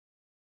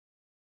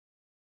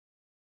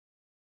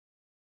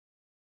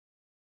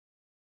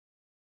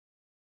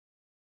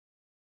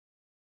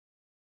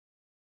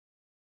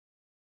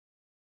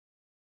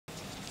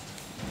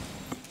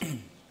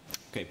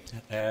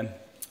Okay.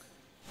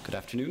 Good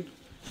afternoon.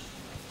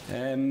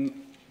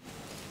 I'm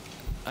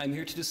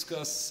here to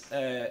discuss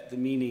the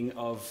meaning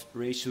of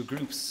racial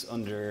groups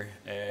under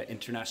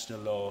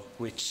international law,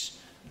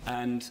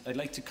 and I'd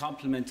like to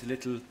complement a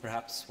little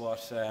perhaps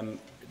what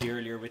the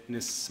earlier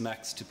witness,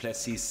 Max du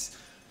Plessis,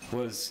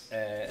 was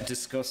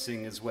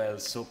discussing as well.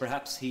 So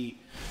perhaps he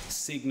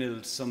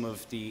signalled some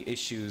of the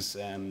issues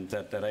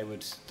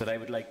that I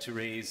would like to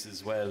raise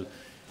as well,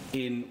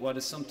 in what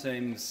is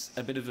sometimes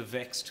a bit of a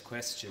vexed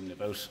question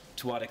about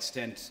to what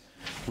extent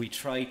we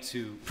try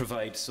to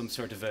provide some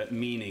sort of a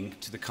meaning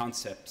to the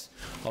concept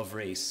of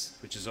race,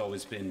 which has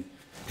always been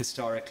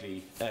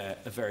historically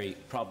a very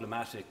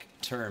problematic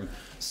term.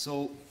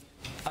 So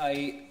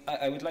I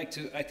would like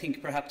to, I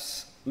think,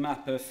 perhaps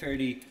map a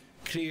fairly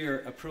clear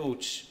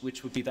approach,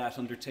 which would be that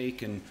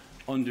undertaken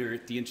under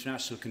the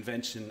International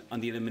Convention on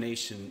the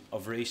Elimination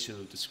of Racial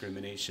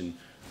Discrimination,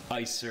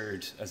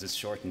 ICERD as it's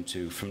shortened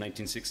to, from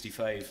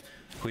 1965,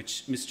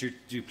 which Mr.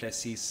 du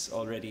Plessis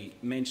already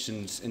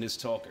mentioned in his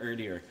talk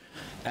earlier.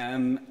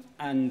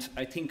 And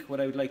I think what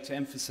I would like to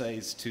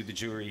emphasise to the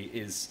jury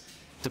is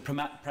the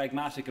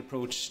pragmatic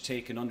approach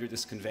taken under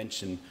this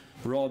convention,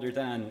 rather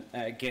than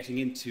getting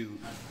into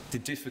the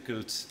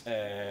difficult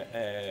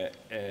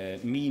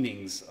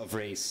meanings of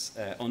race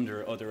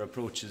under other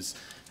approaches.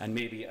 And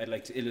maybe I'd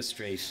like to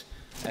illustrate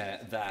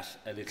that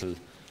a little.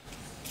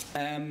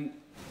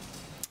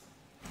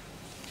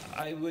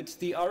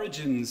 The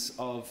origins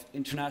of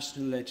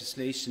international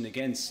legislation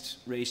against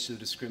racial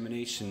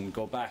discrimination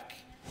go back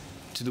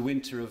to the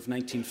winter of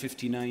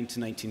 1959 to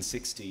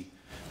 1960,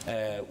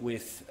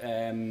 with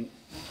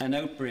an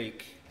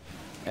outbreak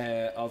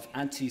of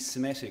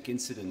anti-Semitic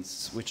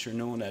incidents, which are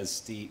known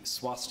as the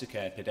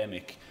swastika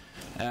epidemic.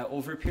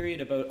 Over a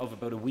period of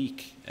about a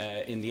week,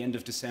 in the end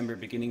of December,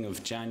 beginning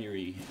of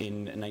January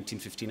in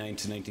 1959 to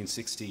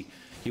 1960,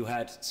 you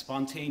had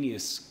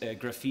spontaneous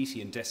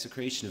graffiti and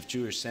desecration of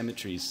Jewish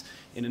cemeteries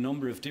in a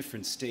number of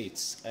different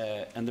states,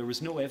 and there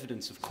was no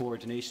evidence of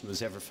coordination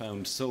was ever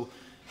found. So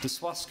the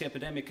swastika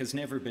epidemic has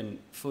never been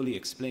fully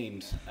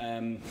explained.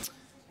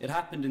 It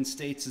happened in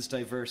states as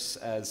diverse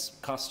as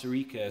Costa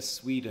Rica,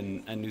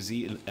 Sweden, and New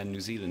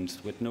Zealand,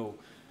 with no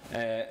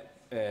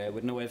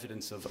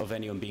evidence of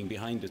anyone being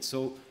behind it.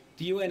 So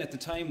the UN at the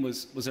time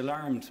was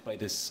alarmed by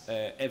this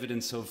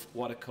evidence of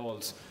what it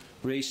called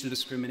racial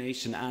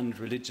discrimination and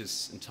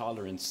religious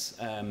intolerance.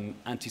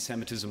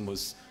 Anti-Semitism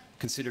was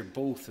considered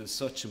both as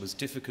such, and was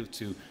difficult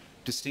to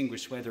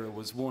distinguish whether it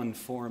was one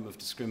form of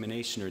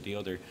discrimination or the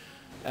other.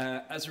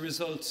 As a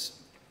result,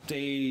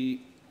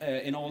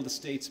 in all the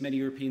states, many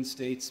European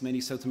states,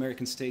 many South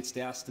American states,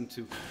 they asked them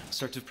to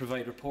sort of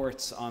provide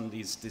reports on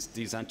these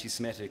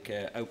anti-Semitic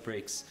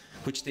outbreaks,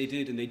 which they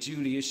did, and they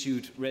duly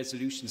issued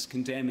resolutions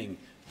condemning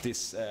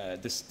this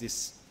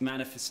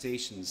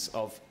manifestations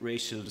of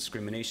racial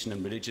discrimination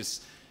and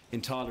religious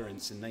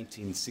intolerance in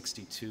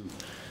 1962.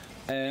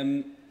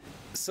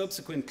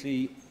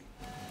 Subsequently,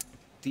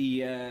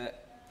 the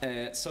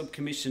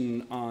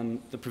Subcommission on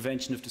the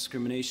Prevention of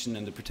Discrimination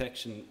and the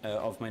Protection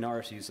of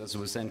Minorities, as it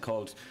was then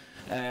called,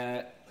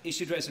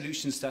 issued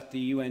resolutions that the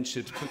UN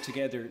should put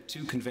together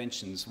two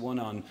conventions, one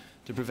on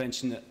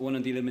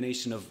the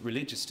elimination of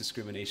religious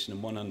discrimination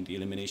and one on the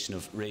elimination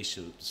of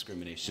racial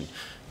discrimination.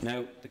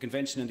 Now, the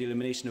Convention on the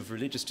Elimination of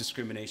Religious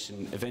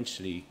Discrimination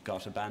eventually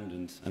got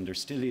abandoned, and there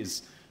still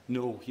is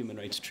no human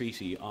rights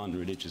treaty on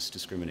religious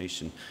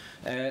discrimination.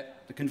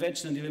 The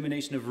Convention on the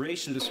Elimination of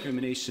Racial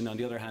Discrimination, on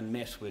the other hand,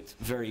 met with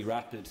very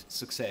rapid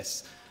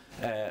success.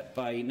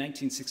 By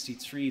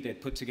 1963, they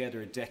put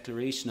together a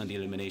declaration on the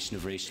elimination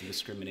of racial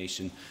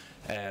discrimination,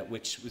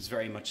 which was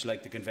very much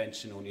like the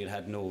convention, only it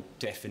had no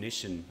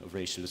definition of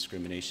racial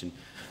discrimination.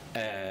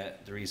 The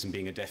reason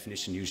being, a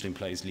definition usually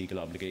implies legal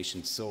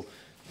obligations. So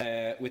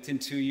within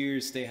 2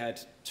 years, they had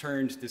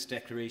turned this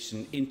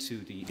declaration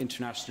into the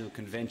International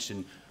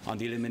Convention on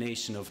the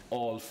Elimination of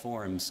All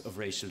Forms of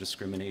Racial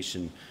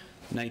Discrimination,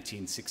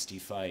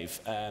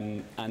 1965,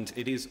 and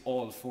it is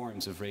all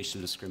forms of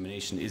racial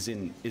discrimination is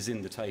in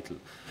the title.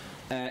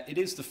 It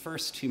is the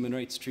first human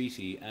rights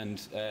treaty, and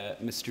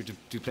Mr.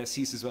 du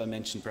Plessis as well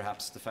mentioned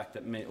perhaps the fact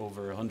that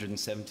over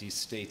 170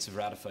 states have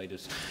ratified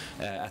it.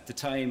 At the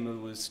time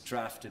it was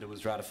drafted, it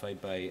was ratified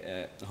by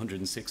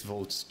 106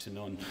 votes to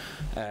none.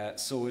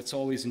 So it's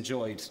always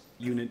enjoyed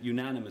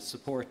unanimous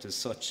support as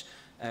such.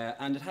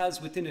 And it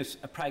has within it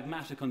a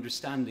pragmatic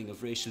understanding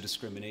of racial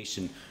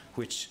discrimination,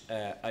 which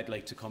I'd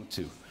like to come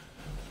to.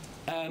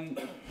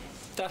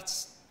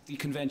 That's the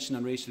Convention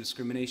on Racial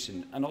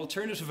Discrimination. An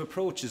alternative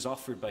approach is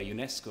offered by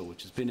UNESCO,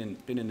 which has been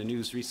in the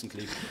news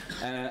recently.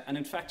 And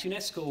in fact,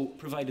 UNESCO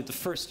provided the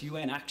first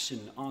UN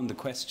action on the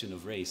question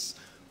of race.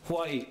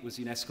 Why was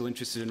UNESCO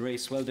interested in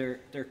race? Well,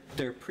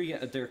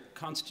 their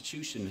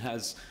constitution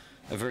has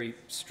a very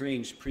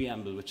strange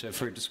preamble, which I've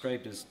heard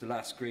described as the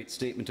last great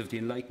statement of the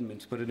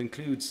Enlightenment, but it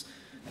includes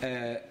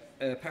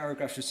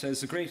paragraph which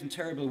says, "The great and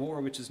terrible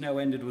war which has now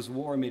ended was a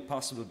war made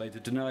possible by the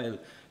denial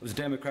of the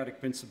democratic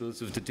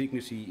principles of the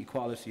dignity,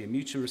 equality and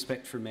mutual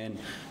respect for men,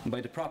 and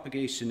by the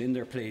propagation in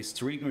their place,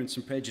 through ignorance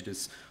and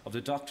prejudice, of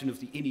the doctrine of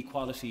the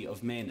inequality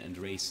of men and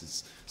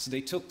races." So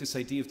they took this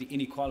idea of the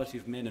inequality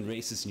of men and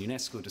races, and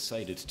UNESCO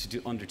decided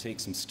to undertake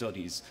some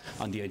studies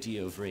on the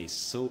idea of race.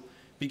 So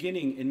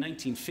beginning in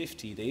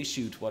 1950, they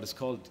issued what is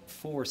called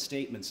 4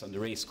 statements on the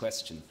race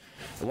question.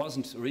 It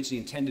wasn't originally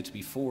intended to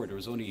be 4, there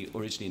was only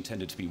originally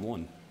intended to be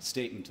 1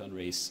 statement on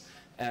race.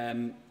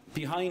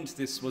 Behind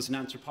this was an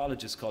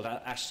anthropologist called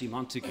Ashley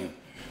Montagu,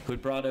 who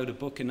had brought out a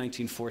book in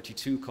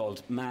 1942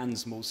 called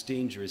Man's Most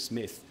Dangerous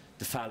Myth,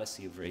 The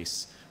Fallacy of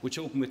Race, which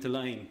opened with the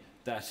line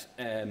that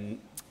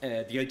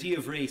the idea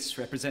of race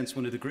represents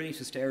one of the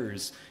greatest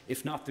errors,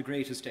 if not the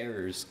greatest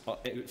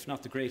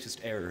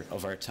error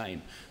of our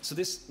time. So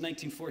this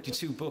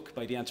 1942 book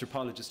by the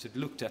anthropologist had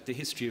looked at the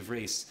history of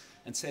race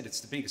and said it's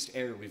the biggest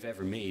error we've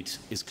ever made,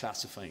 is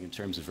classifying in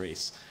terms of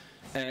race.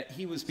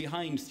 He was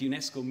behind the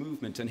UNESCO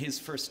movement, and his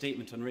first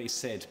statement on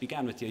race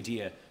began with the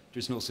idea,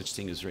 there's no such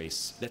thing as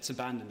race. Let's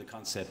abandon the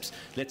concept.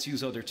 Let's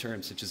use other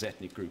terms such as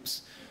ethnic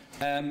groups.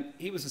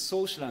 He was a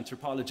social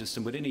anthropologist,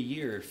 and within a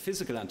year,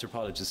 physical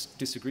anthropologists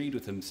disagreed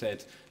with him,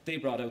 said they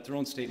brought out their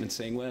own statement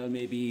saying, well,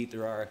 maybe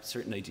there are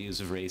certain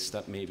ideas of race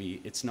that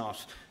maybe it's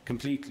not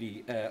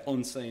completely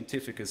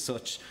unscientific as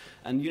such.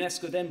 And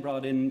UNESCO then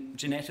brought in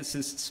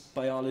geneticists,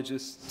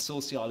 biologists,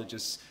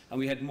 sociologists, and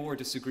we had more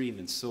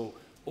disagreements. So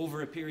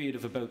over a period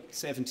of about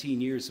 17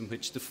 years in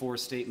which the 4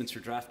 statements were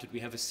drafted, we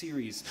have a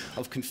series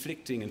of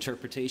conflicting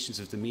interpretations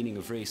of the meaning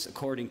of race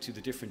according to the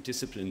different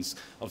disciplines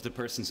of the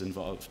persons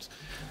involved.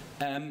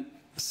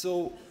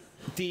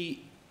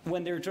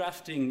 When they were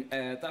drafting,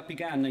 that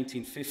began in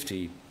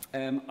 1950,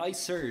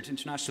 ICERD,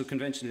 International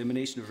Convention on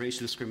Elimination of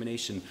Racial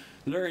Discrimination,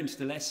 learned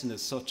the lesson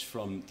as such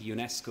from the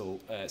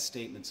UNESCO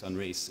statements on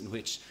race, in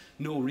which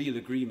no real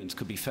agreement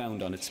could be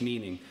found on its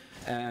meaning.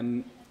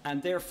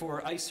 And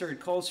therefore, ICERD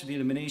calls for the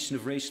elimination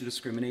of racial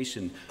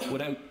discrimination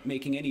without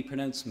making any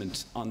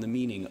pronouncement on the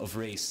meaning of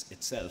race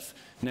itself.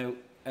 Now,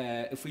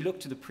 if we look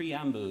to the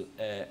preamble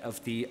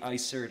of the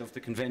ICERD of the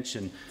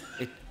Convention,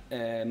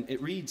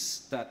 it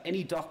reads that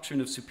any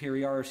doctrine of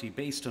superiority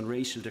based on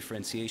racial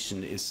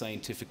differentiation is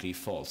scientifically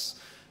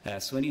false.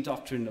 So any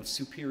doctrine of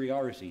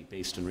superiority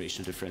based on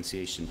racial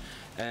differentiation.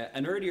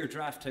 An earlier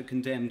draft had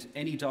condemned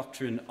any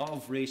doctrine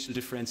of racial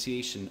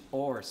differentiation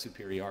or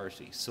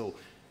superiority. So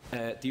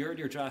the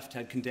earlier draft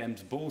had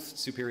condemned both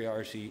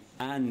superiority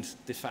and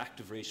the fact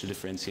of racial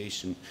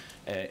differentiation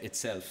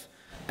itself.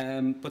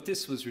 But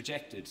this was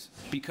rejected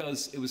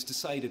because it was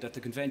decided that the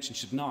Convention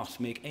should not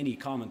make any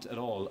comment at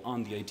all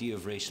on the idea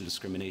of racial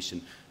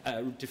differentiation,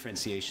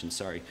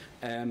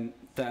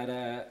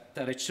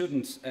 that it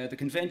shouldn't, the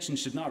Convention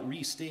should not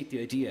restate the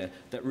idea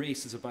that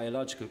race as a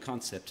biological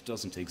concept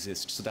doesn't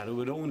exist, so that it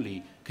would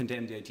only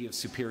condemn the idea of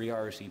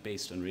superiority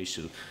based on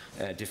racial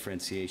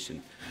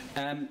differentiation.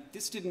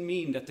 This didn't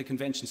mean that the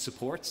Convention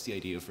supports the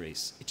idea of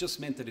race. It just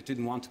meant that it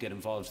didn't want to get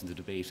involved in the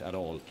debate at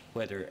all,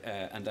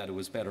 and that it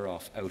was better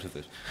off out of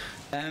it.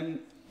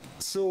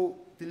 So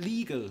the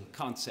legal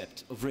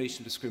concept of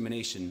racial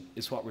discrimination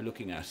is what we're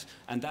looking at,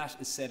 and that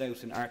is set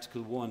out in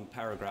Article 1,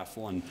 Paragraph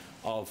 1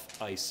 of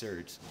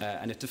ICERD,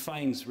 and it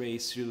defines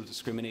racial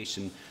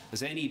discrimination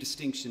as any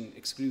distinction,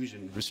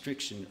 exclusion,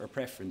 restriction or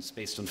preference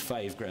based on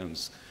 5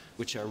 grounds,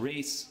 which are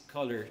race,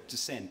 colour,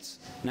 descent,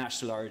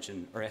 national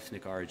origin or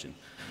ethnic origin.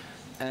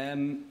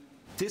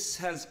 This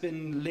has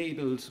been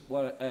labelled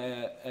by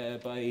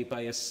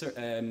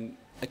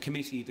a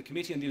committee. The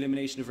Committee on the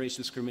Elimination of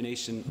Racial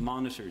Discrimination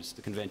monitors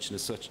the Convention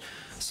as such.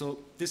 So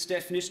this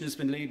definition has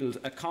been labelled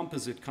a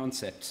composite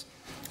concept,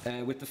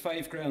 with the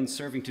 5 grounds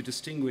serving to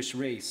distinguish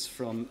race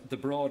from the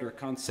broader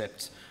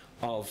concept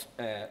of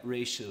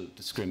racial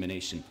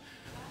discrimination.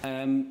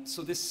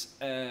 So this,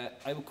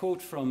 I will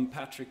quote from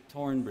Patrick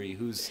Thornbury,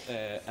 who's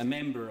a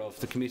member of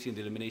the Committee on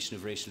the Elimination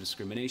of Racial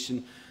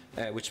Discrimination,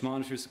 which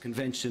monitors the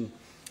Convention.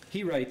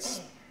 He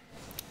writes,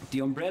 "The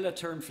umbrella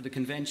term for the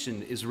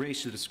Convention is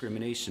racial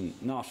discrimination,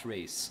 not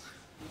race.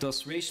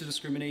 Thus, racial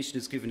discrimination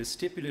is given a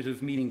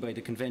stipulative meaning by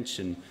the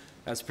Convention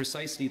as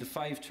precisely the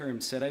 5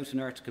 terms set out in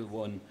Article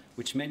 1,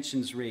 which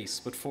mentions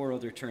race, but 4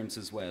 other terms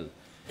as well.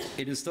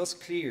 It is thus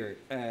clear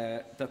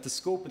that the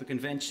scope of the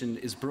Convention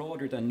is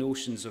broader than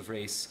notions of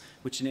race,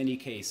 which in any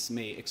case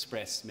may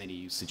express many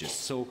usages."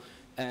 So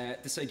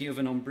this idea of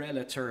an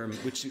umbrella term,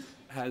 which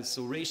has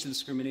racial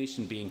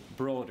discrimination being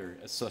broader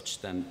as such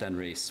than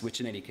race,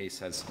 which in any case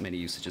has many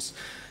usages.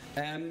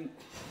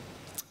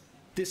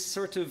 This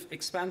sort of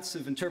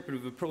expansive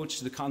interpretive approach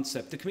to the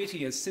concept, the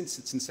committee has since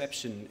its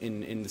inception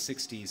in the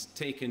 60s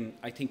taken,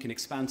 I think, an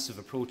expansive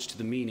approach to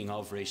the meaning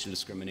of racial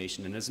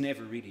discrimination and has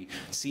never really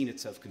seen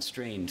itself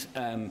constrained.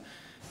 A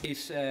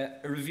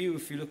review,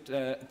 if you looked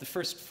at the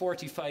first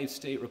 45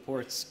 state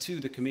reports to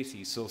the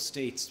committee, so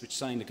states which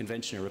signed the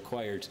Convention are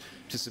required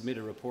to submit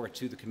a report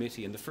to the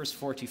committee, and the first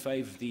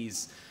 45 of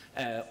these,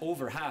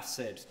 over half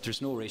said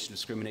there's no racial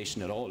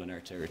discrimination at all in our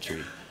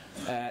territory.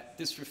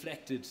 this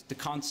reflected the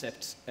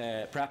concept,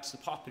 perhaps the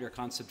popular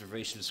concept of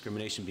racial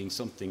discrimination being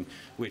something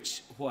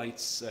which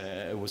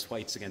was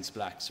whites against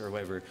blacks, or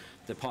whatever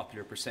the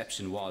popular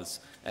perception was.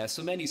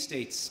 So many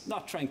states,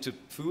 not trying to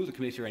fool the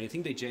committee or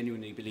anything, they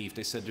genuinely believed,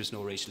 they said there's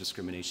no racial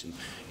discrimination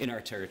in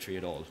our territory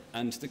at all.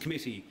 And the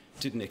committee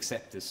didn't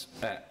accept this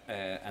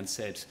and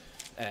said,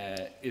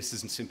 this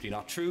isn't simply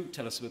not true.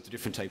 Tell us about the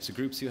different types of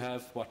groups you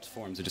have, what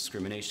forms of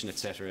discrimination,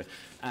 etc.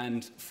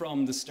 And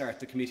from the start,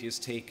 the committee has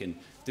taken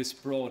this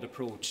broad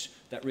approach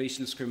that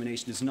racial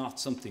discrimination is not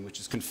something which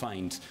is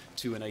confined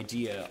to an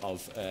idea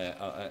of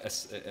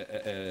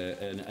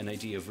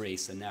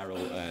race, a narrow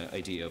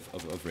idea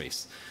of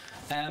race.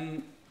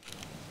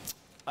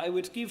 I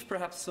would give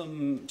perhaps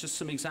just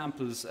some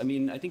examples. I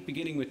mean, I think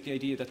beginning with the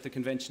idea that the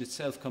convention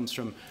itself comes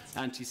from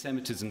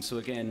anti-Semitism, so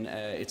again,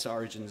 its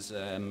origins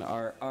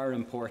are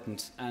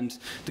important. And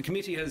the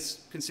committee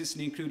has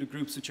consistently included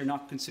groups which are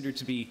not considered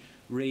to be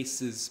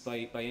races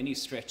by any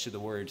stretch of the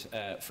word.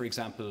 For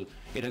example,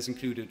 it has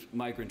included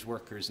migrant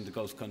workers in the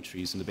Gulf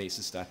countries on the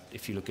basis that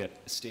if you look at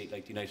a state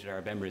like the United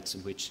Arab Emirates,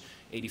 in which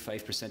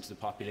 85% of the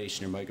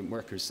population are migrant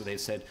workers, so they've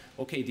said,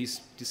 okay, this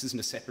isn't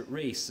a separate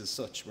race as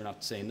such, we're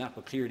not saying that,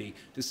 but clearly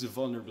this is a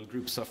vulnerable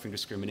group suffering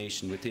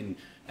discrimination within,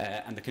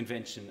 and the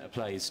convention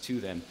applies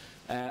to them.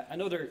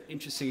 Another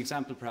interesting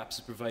example perhaps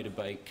is provided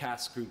by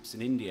caste groups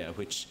in India,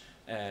 which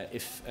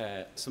if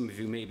some of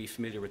you may be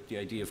familiar with the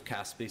idea of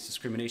caste-based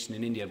discrimination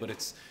in India, but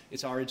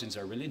its origins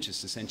are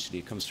religious, essentially.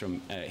 It comes from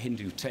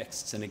Hindu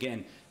texts. And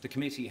again, the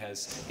committee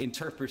has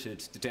interpreted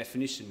the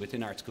definition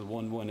within Article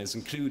 1.1 as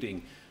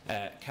including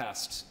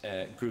caste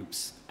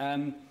groups.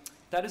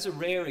 That is a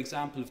rare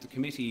example of the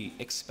committee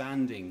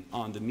expanding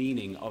on the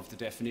meaning of the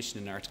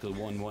definition in Article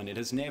 1.1. It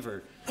has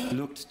never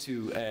looked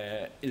to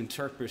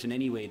interpret in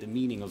any way the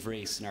meaning of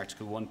race in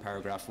Article 1,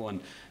 Paragraph 1,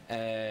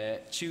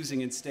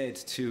 choosing instead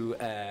to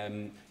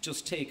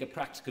just take a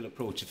practical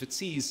approach. If it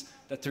sees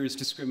that there is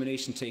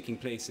discrimination taking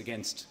place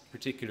against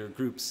particular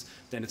groups,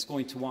 then it's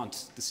going to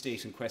want the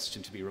state in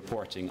question to be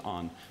reporting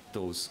on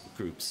those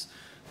groups.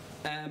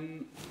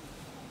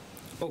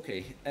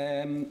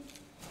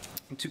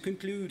 To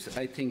conclude,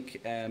 I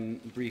think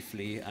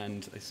briefly,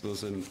 and I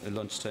suppose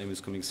lunchtime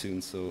is coming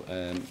soon, so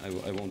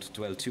I won't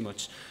dwell too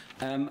much.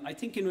 I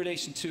think in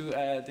relation to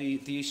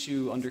the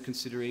issue under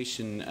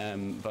consideration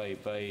by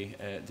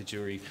the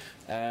jury,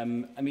 I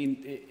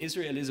mean,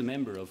 Israel is a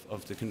member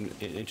of the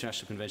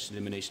International Convention on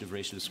Elimination of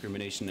Racial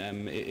Discrimination.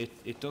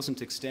 It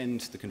doesn't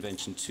extend the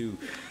convention to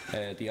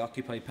the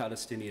occupied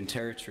Palestinian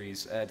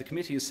territories. The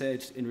committee has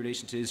said in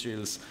relation to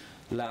Israel's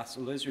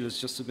although Israel has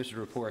just submitted a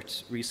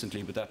report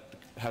recently, but that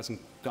hasn't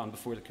gone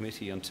before the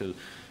committee until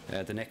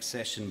the next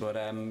session. But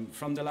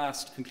from the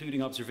last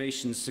concluding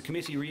observations, the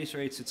committee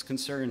reiterates its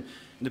concern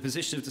in the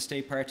position of the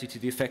state party to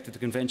the effect that the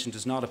convention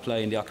does not apply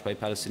in the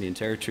occupied Palestinian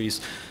territories.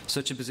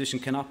 Such a position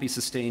cannot be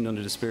sustained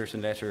under the spirit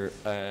and letter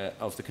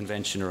of the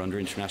convention or under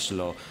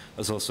international law,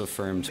 as also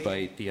affirmed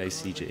by the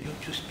ICJ.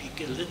 You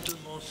speak a little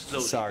more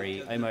slowly.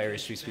 Sorry, I'm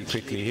Irish, we speak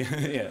quickly.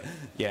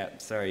 yeah,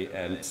 sorry,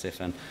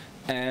 Stefan.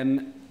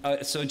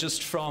 So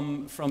just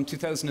from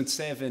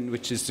 2007,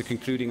 which is the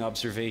concluding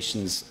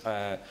observations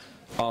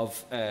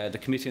of the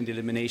Committee on the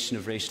Elimination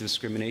of Racial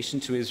Discrimination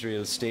to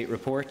Israel's State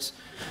Report,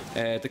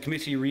 the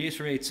committee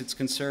reiterates its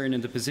concern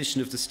in the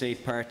position of the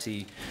State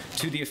Party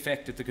to the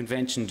effect that the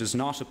Convention does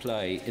not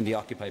apply in the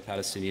occupied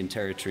Palestinian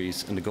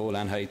territories and the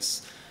Golan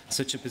Heights.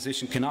 Such a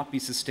position cannot be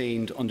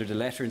sustained under the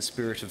letter and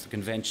spirit of the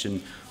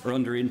Convention or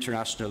under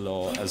international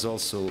law, as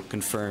also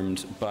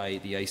confirmed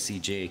by the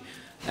ICJ.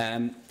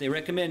 They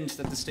recommend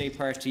that the State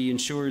Party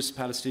ensures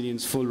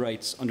Palestinians full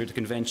rights under the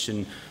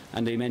Convention,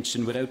 and they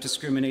mention without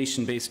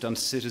discrimination based on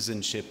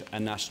citizenship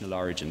and national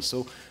origin.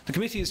 So the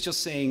committee is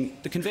just saying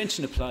the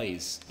Convention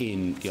applies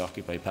in the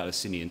occupied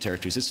Palestinian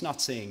territories. It's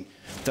not saying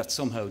that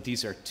somehow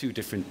these are two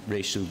different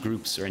racial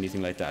groups or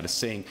anything like that. It's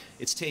saying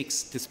it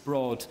takes this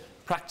broad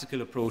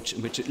practical approach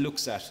in which it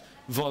looks at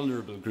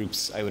vulnerable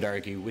groups, I would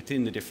argue,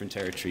 within the different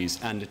territories,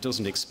 and it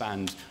doesn't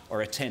expand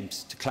or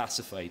attempt to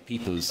classify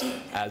peoples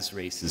as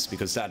races,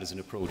 because that is an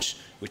approach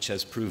which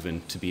has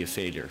proven to be a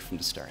failure from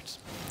the start.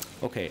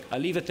 Okay,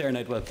 I'll leave it there and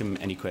I'd welcome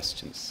any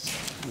questions.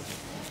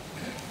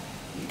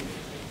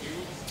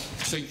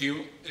 Thank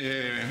you,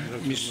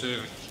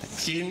 Mr.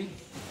 Keane.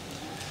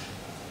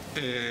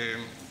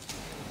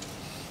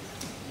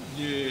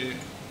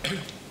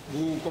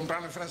 Vous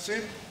comprenez le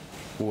français?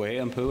 Oui,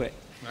 un peu, oui.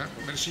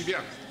 Merci bien.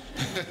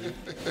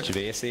 Je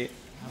vais essayer.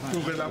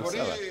 Pour élaborer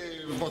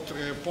votre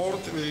rapport,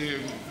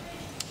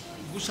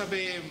 vous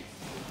avez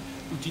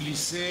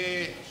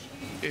utilisé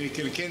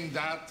quelques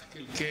dates,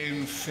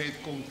 quelques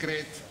faits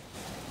concrets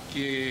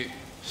qui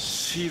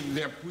servent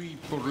d'appui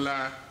pour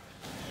la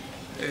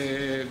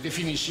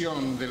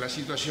définition de la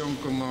situation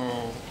comme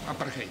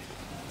apartheid.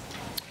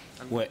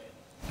 Oui.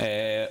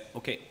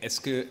 Ok.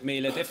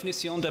 Mais la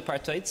définition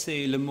d'apartheid,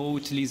 c'est le mot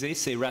utilisé,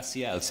 c'est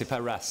racial, c'est pas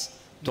race.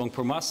 Donc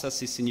pour moi, ça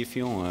c'est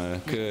signifiant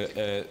que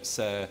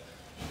ça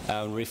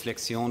a une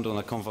réflexion dans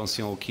la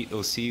convention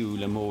aussi où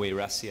le mot est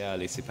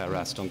racial et c'est pas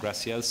race. Donc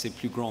racial, c'est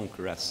plus grand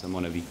que race, à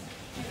mon avis.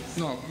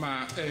 Non,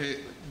 ma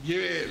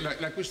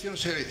la question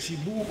c'est si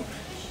vous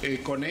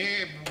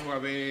connaissez, vous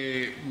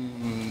avez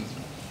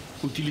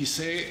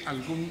utilisé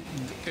algún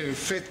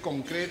fait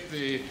concret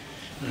de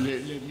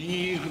les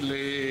murs,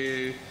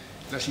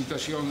 la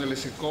situation de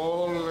les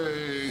écoles,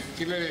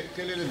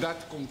 quelle est la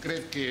date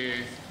concrète que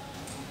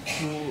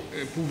vous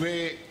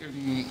pouvez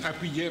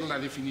appuyer la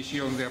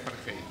définition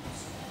d'apartheid?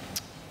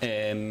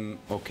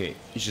 Ok,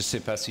 je ne sais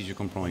pas si je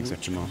comprends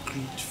exactement.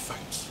 Concrete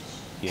facts.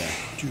 Yeah.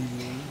 Do you,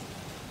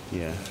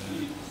 Yeah.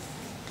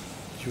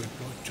 you are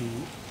about to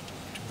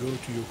go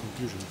to your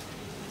conclusion?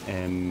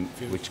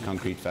 Which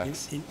concrete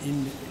facts?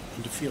 In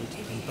the field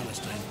in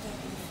Palestine.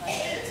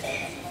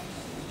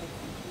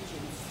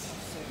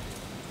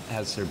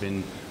 Has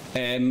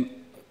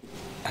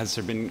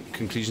there been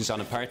conclusions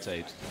on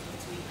apartheid?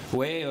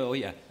 Oui, oh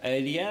yeah.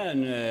 Il y a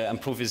une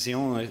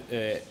provision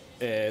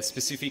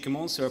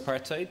spécifiquement sur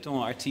apartheid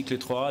dans l'article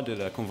 3 de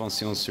la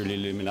Convention sur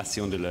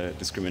l'élimination de la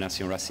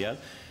discrimination raciale.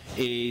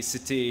 Et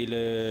c'était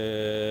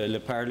le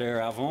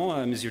parleur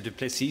avant, M.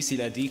 Duplessis,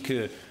 il a dit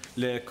que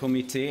le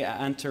comité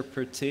a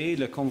interprété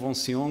la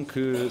convention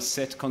que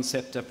ce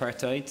concept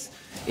d'apartheid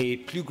est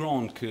plus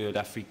grand que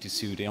l'Afrique du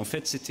Sud. Et en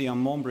fait, c'était un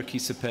membre qui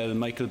s'appelle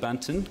Michael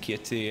Banton, qui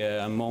était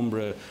un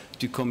membre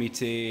du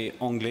comité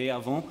anglais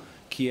avant,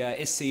 qui a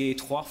essayé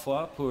 3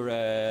 fois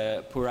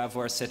pour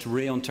avoir cette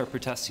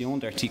réinterprétation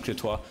d'article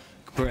 3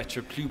 pour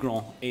être plus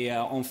grand. Et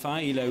enfin,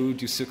 il a eu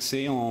du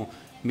succès en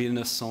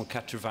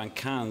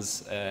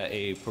 1995.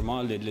 Et pour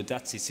moi, la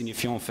date, c'est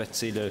signifiant. En fait,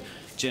 c'est le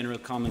General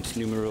Comment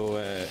numéro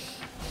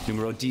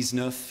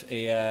 19.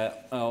 Et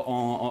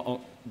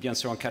bien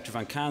sûr, en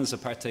 1995,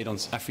 l'apartheid en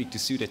Afrique du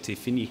Sud était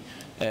fini.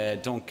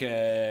 Donc,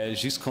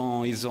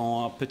 jusqu'en ils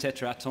ont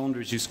peut-être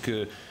attendu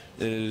jusqu'à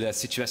la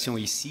situation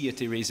ici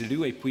était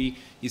résolue et puis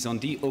ils ont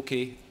dit OK,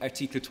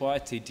 article 3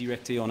 était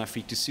directé en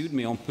Afrique du Sud,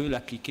 mais on peut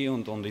l'appliquer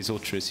dans les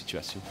autres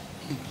situations.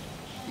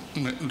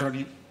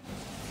 Ronnie.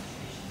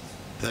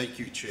 Thank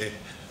you, Chair.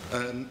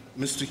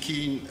 Mr.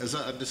 Keane, as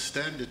I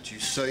understand it, you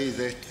say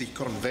that the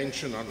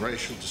Convention on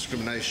Racial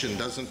Discrimination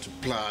doesn't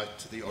apply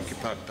to the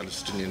occupied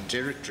Palestinian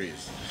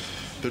territories.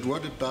 But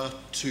what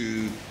about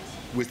to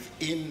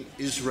within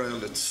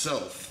Israel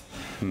itself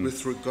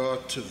with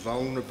regard to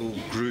vulnerable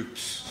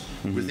groups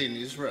within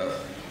Israel,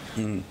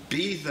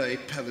 be they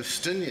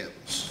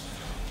Palestinians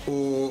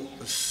or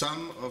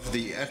some of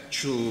the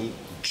actual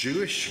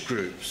Jewish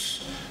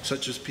groups,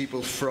 such as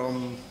people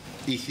from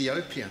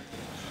Ethiopia?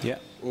 Yeah.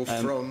 Or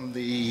from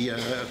the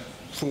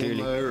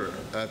former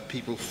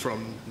people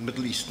from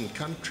Middle Eastern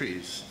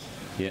countries.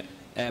 Yeah.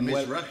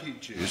 Mizrahi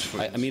Jews,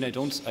 for I mean, I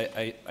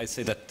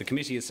say that the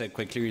committee has said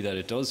quite clearly that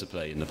it does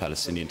apply in the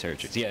Palestinian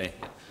territories. Yeah.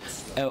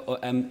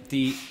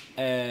 The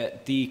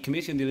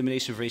Committee on the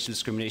Elimination of Racial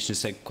Discrimination has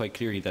said quite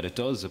clearly that it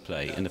does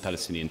apply in the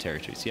Palestinian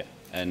territories. Yeah.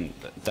 And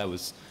that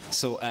was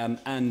so.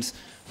 And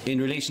in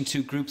relation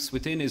to groups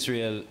within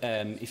Israel,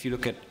 if you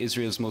look at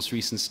Israel's most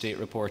recent state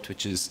report,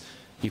 which is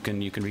you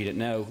can read it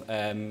now.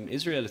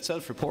 Israel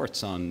itself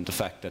reports on the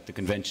fact that the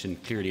convention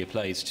clearly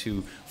applies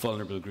to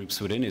vulnerable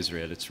groups within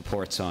Israel. It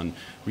reports on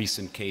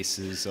recent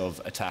cases of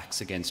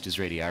attacks against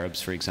Israeli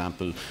Arabs, for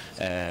example,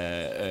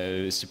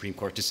 Supreme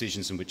Court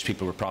decisions in which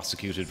people were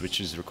prosecuted, which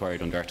is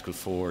required under Article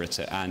 4,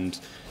 and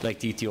like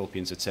the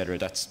Ethiopians, etc.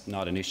 That's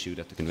not an issue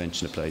that the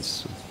convention applies.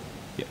 So,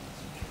 yeah.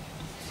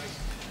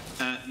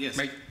 Yes.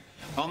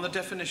 On the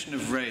definition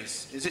of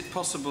race, is it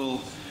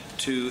possible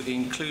to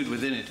include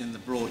within it, in the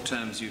broad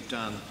terms you've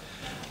done,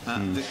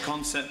 the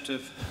concept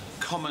of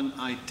common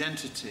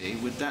identity?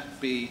 Would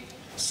that be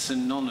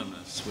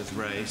synonymous with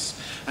race?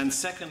 And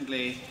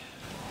secondly,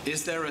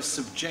 is there a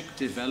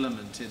subjective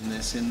element in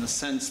this, in the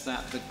sense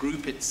that the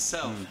group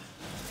itself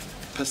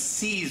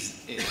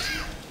perceives it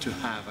to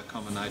have a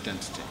common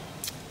identity?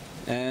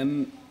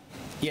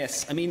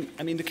 Yes, I mean,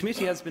 the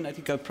committee has been, I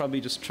think I'll probably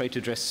just try to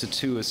address it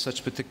too as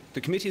such, but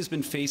the committee has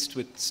been faced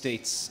with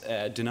states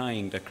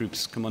denying that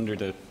groups come under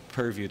the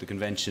purview of the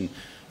convention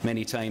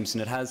many times,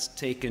 and it has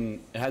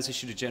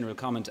issued a general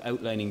comment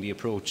outlining the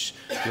approach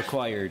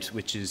required,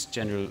 which is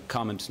general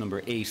comment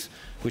number 8,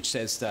 which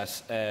says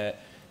that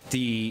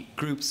the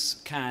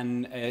groups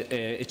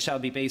it shall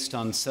be based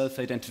on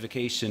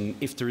self-identification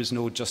if there is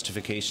no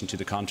justification to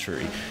the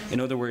contrary. In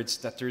other words,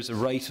 that there is a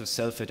right of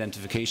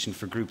self-identification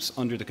for groups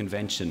under the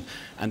convention,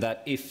 and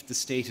that if the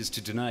state is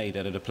to deny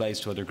that it applies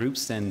to other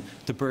groups, then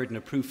the burden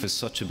of proof as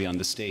such will be on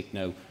the state.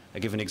 Now, I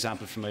give an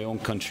example from my own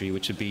country,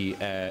 which would be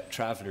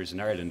travellers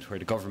in Ireland, where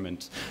the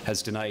government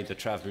has denied that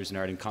travellers in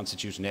Ireland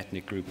constitute an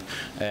ethnic group.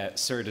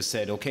 CERD has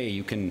said, OK,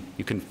 you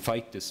can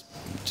fight this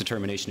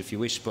determination if you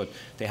wish, but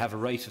they have a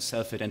right of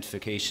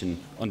self-identification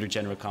under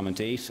General Comment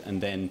 8,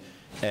 and then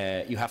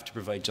you have to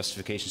provide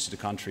justifications to the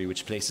contrary,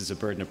 which places a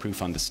burden of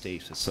proof on the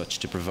state as such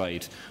to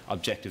provide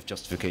objective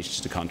justifications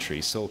to the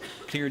contrary. So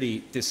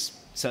clearly this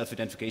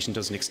self-identification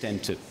doesn't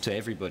extend to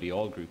everybody,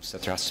 all groups,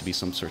 that there has to be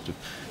some sort of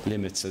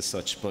limits as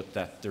such, but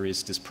that there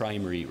is this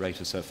primary right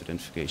of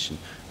self-identification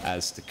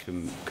as the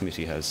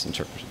committee has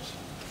interpreted.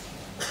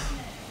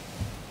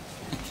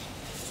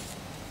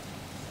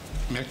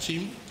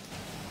 Maxime,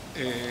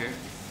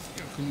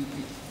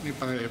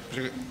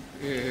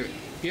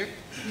 Pierre?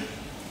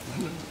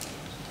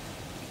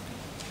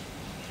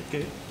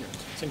 Okay.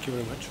 Thank you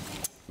very much.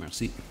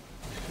 Merci.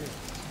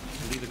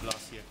 Leave the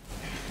glass here.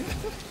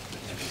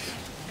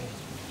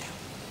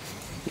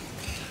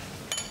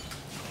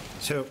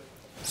 So